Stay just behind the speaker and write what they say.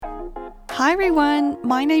Hi everyone,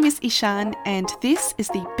 my name is Ishan and this is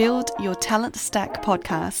the Build Your Talent Stack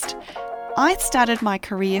podcast. I started my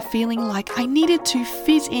career feeling like I needed to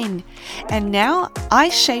fit in, and now I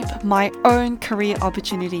shape my own career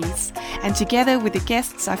opportunities. And together with the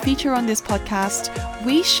guests I feature on this podcast,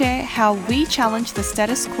 we share how we challenge the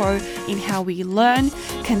status quo in how we learn,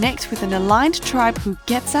 connect with an aligned tribe who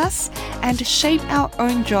gets us, and shape our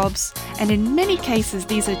own jobs. And in many cases,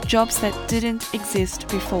 these are jobs that didn't exist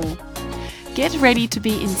before. Get ready to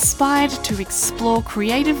be inspired to explore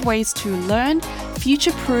creative ways to learn,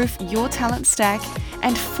 future-proof your talent stack,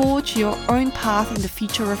 and forge your own path in the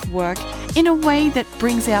future of work in a way that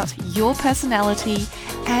brings out your personality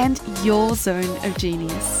and your zone of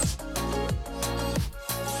genius.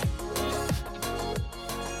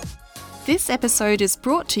 This episode is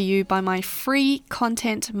brought to you by my free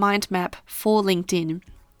content mind map for LinkedIn.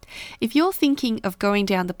 If you're thinking of going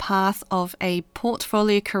down the path of a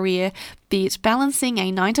portfolio career, be it balancing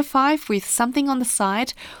a 9-to-5 with something on the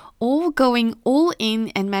side, or going all in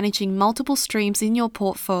and managing multiple streams in your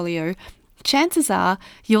portfolio, chances are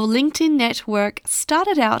your LinkedIn network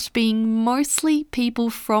started out being mostly people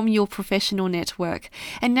from your professional network.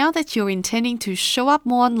 And now that you're intending to show up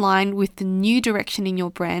more online with the new direction in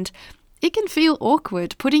your brand, it can feel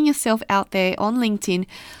awkward putting yourself out there on LinkedIn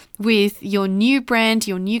with your new brand,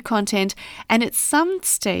 your new content, and at some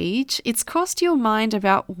stage, it's crossed your mind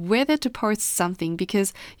about whether to post something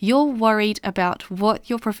because you're worried about what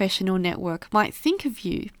your professional network might think of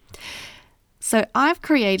you. So I've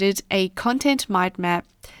created a content mind map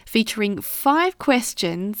featuring 5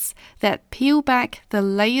 questions that peel back the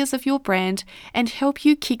layers of your brand and help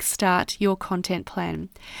you kickstart your content plan.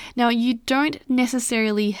 Now, you don't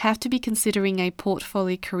necessarily have to be considering a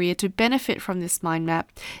portfolio career to benefit from this mind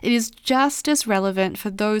map. It is just as relevant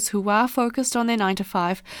for those who are focused on their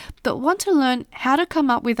 9-to-5 but want to learn how to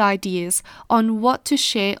come up with ideas on what to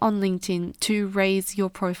share on LinkedIn to raise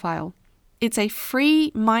your profile. It's a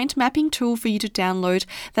free mind mapping tool for you to download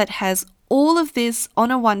that has all of this on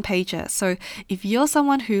a one-pager. So if you're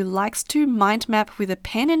someone who likes to mind map with a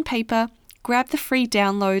pen and paper, grab the free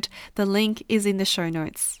download. The link is in the show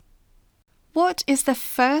notes. What is the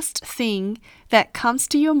first thing that comes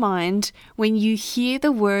to your mind when you hear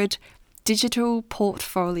the word digital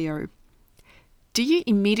portfolio? Do you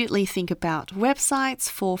immediately think about websites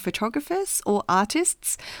for photographers or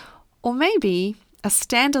artists? Or maybe a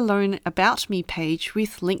standalone About Me page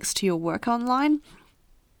with links to your work online?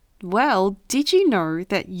 Well, did you know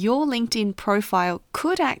that your LinkedIn profile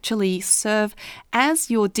could actually serve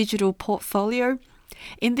as your digital portfolio?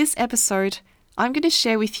 In this episode, I'm going to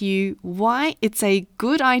share with you why it's a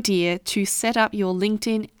good idea to set up your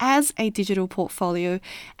LinkedIn as a digital portfolio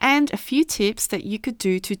and a few tips that you could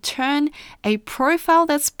do to turn a profile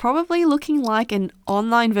that's probably looking like an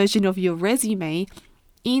online version of your resume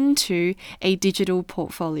into a digital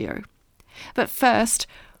portfolio. But first,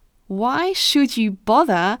 why should you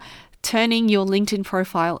bother turning your LinkedIn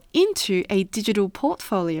profile into a digital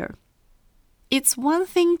portfolio? It's one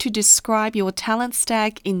thing to describe your talent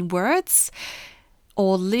stack in words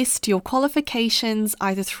or list your qualifications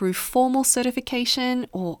either through formal certification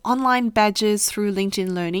or online badges through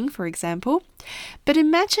LinkedIn Learning, for example. But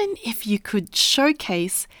imagine if you could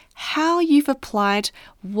showcase how you've applied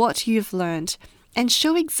what you've learned and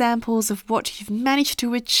show examples of what you've managed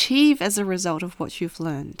to achieve as a result of what you've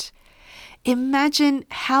learned. Imagine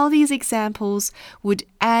how these examples would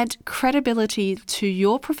add credibility to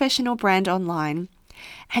your professional brand online.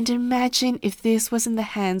 And imagine if this was in the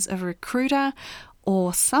hands of a recruiter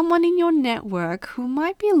or someone in your network who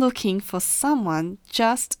might be looking for someone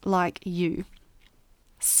just like you.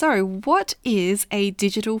 So, what is a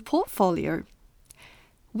digital portfolio?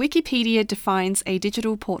 Wikipedia defines a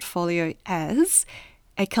digital portfolio as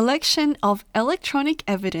a collection of electronic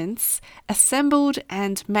evidence assembled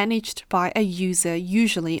and managed by a user,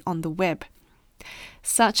 usually on the web.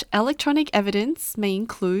 Such electronic evidence may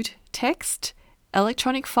include text,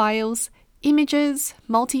 electronic files, images,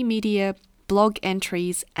 multimedia, blog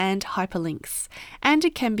entries, and hyperlinks, and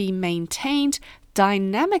it can be maintained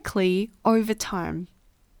dynamically over time.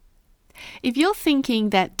 If you're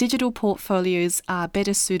thinking that digital portfolios are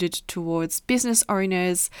better suited towards business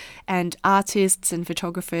owners and artists and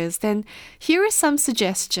photographers, then here are some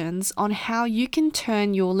suggestions on how you can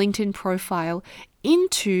turn your LinkedIn profile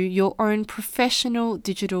into your own professional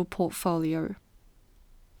digital portfolio.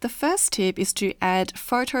 The first tip is to add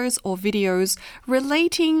photos or videos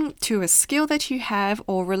relating to a skill that you have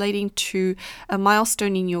or relating to a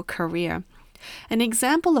milestone in your career. An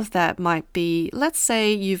example of that might be, let's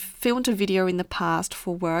say you've filmed a video in the past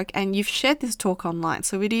for work and you've shared this talk online,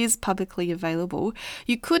 so it is publicly available.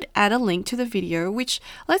 You could add a link to the video which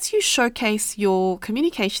lets you showcase your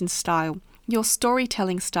communication style, your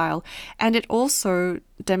storytelling style, and it also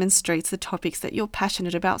demonstrates the topics that you're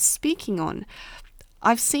passionate about speaking on.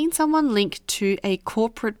 I've seen someone link to a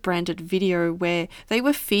corporate branded video where they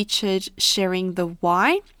were featured sharing the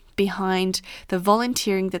why behind the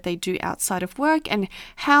volunteering that they do outside of work and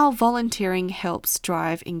how volunteering helps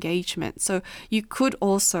drive engagement. So you could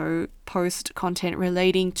also post content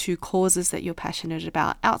relating to causes that you're passionate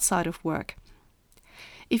about outside of work.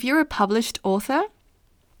 If you're a published author,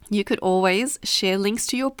 you could always share links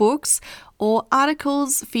to your books or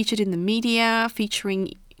articles featured in the media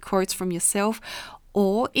featuring quotes from yourself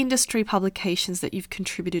or industry publications that you've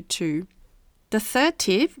contributed to. The third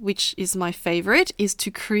tip, which is my favorite, is to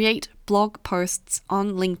create blog posts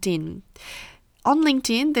on LinkedIn. On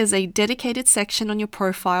LinkedIn, there's a dedicated section on your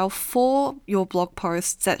profile for your blog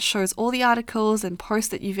posts that shows all the articles and posts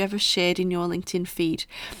that you've ever shared in your LinkedIn feed.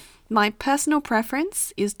 My personal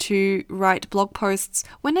preference is to write blog posts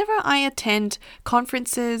whenever I attend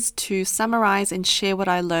conferences to summarize and share what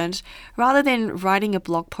I learned, rather than writing a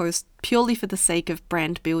blog post purely for the sake of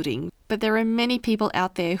brand building. But there are many people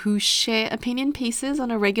out there who share opinion pieces on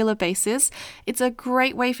a regular basis. It's a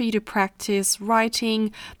great way for you to practice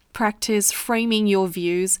writing, practice framing your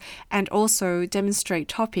views, and also demonstrate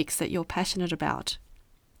topics that you're passionate about.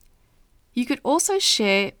 You could also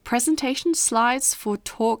share presentation slides for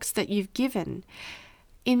talks that you've given.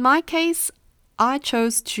 In my case, I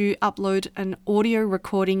chose to upload an audio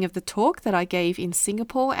recording of the talk that I gave in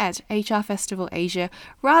Singapore at HR Festival Asia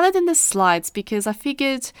rather than the slides, because I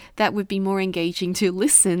figured that would be more engaging to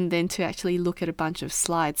listen than to actually look at a bunch of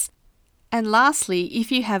slides. And lastly, if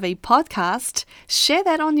you have a podcast, share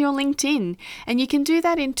that on your LinkedIn, and you can do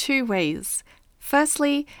that in two ways.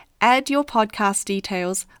 Firstly, add your podcast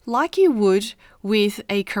details like you would with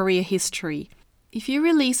a career history. If you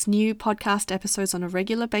release new podcast episodes on a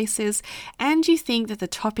regular basis and you think that the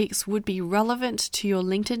topics would be relevant to your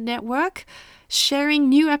LinkedIn network, sharing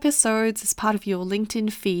new episodes as part of your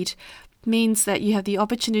LinkedIn feed means that you have the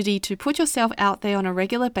opportunity to put yourself out there on a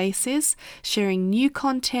regular basis, sharing new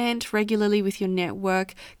content regularly with your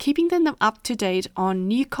network, keeping them up to date on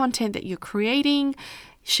new content that you're creating,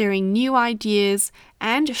 sharing new ideas,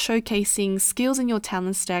 and showcasing skills in your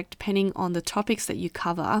talent stack depending on the topics that you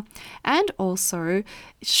cover. And also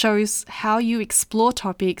shows how you explore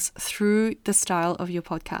topics through the style of your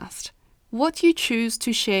podcast. What you choose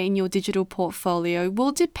to share in your digital portfolio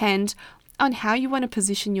will depend on how you want to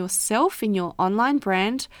position yourself in your online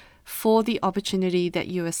brand for the opportunity that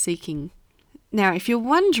you are seeking. Now, if you're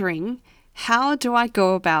wondering, how do I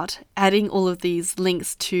go about adding all of these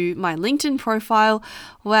links to my LinkedIn profile?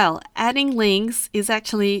 Well, adding links is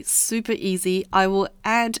actually super easy. I will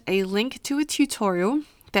add a link to a tutorial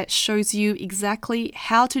that shows you exactly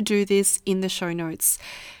how to do this in the show notes.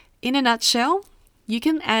 In a nutshell, you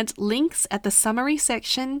can add links at the summary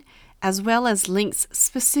section as well as links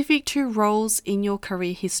specific to roles in your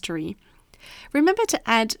career history. Remember to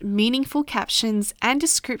add meaningful captions and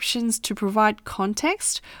descriptions to provide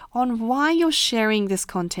context on why you're sharing this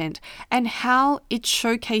content and how it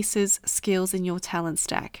showcases skills in your talent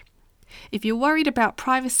stack. If you're worried about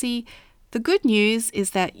privacy, the good news is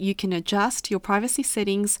that you can adjust your privacy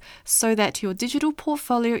settings so that your digital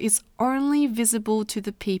portfolio is only visible to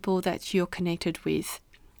the people that you're connected with.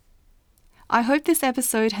 I hope this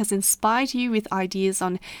episode has inspired you with ideas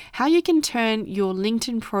on how you can turn your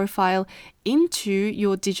LinkedIn profile into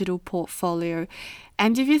your digital portfolio.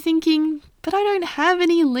 And if you're thinking, but I don't have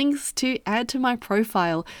any links to add to my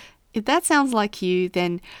profile, if that sounds like you,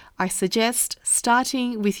 then I suggest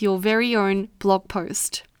starting with your very own blog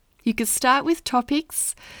post. You could start with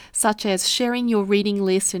topics such as sharing your reading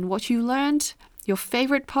list and what you learned, your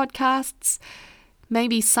favorite podcasts.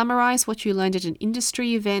 Maybe summarize what you learned at an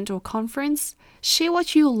industry event or conference. Share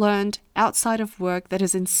what you learned outside of work that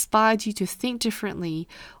has inspired you to think differently.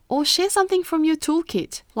 Or share something from your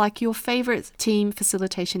toolkit, like your favorite team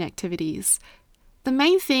facilitation activities. The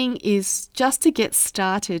main thing is just to get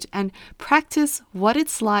started and practice what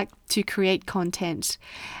it's like to create content.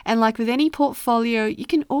 And like with any portfolio, you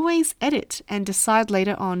can always edit and decide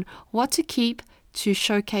later on what to keep to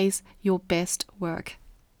showcase your best work.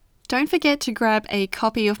 Don't forget to grab a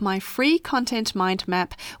copy of my free content mind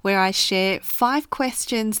map where I share 5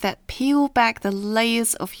 questions that peel back the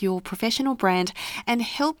layers of your professional brand and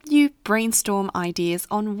help you brainstorm ideas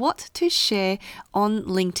on what to share on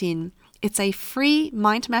LinkedIn. It's a free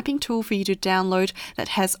mind mapping tool for you to download that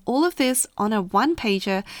has all of this on a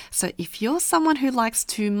one-pager. So if you're someone who likes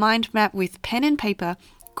to mind map with pen and paper,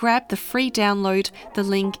 grab the free download. The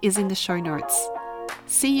link is in the show notes.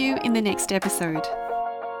 See you in the next episode.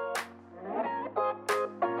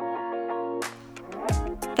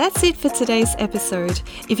 That's it for today's episode.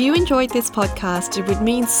 If you enjoyed this podcast, it would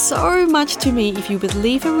mean so much to me if you would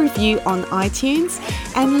leave a review on iTunes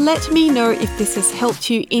and let me know if this has helped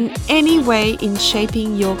you in any way in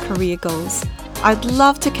shaping your career goals. I'd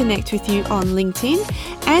love to connect with you on LinkedIn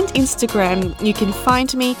and Instagram. You can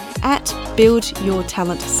find me at Build Your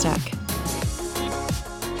Talent Stack.